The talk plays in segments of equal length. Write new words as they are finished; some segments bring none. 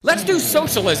Let's do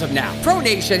socialism now.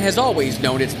 Pronation has always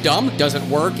known it's dumb, doesn't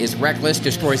work, is reckless,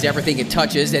 destroys everything it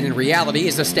touches, and in reality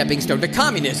is a stepping stone to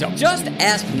communism. Just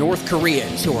ask North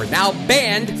Koreans, who are now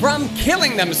banned from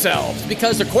killing themselves,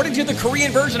 because according to the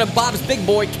Korean version of Bob's big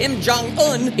boy, Kim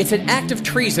Jong-un, it's an act of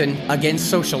treason against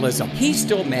socialism. He's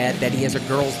still mad that he has a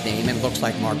girl's name and looks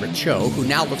like Margaret Cho, who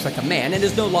now looks like a man and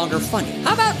is no longer funny.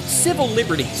 How about civil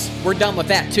liberties? We're done with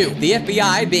that too. The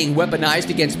FBI being weaponized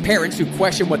against parents who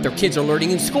question what their kids are learning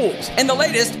in schools. And the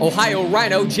latest, Ohio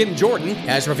Rhino Jim Jordan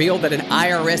has revealed that an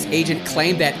IRS agent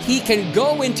claimed that he can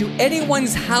go into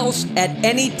anyone's house at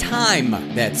any time.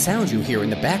 That sound you hear in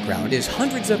the background is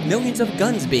hundreds of millions of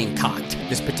guns being cocked.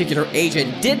 This particular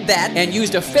agent did that and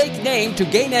used a fake name to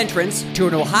gain entrance to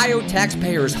an Ohio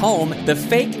taxpayer's home. The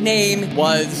fake name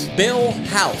was Bill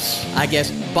House. I guess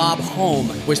Bob Home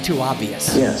was too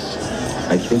obvious. Yes,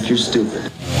 I think you're stupid.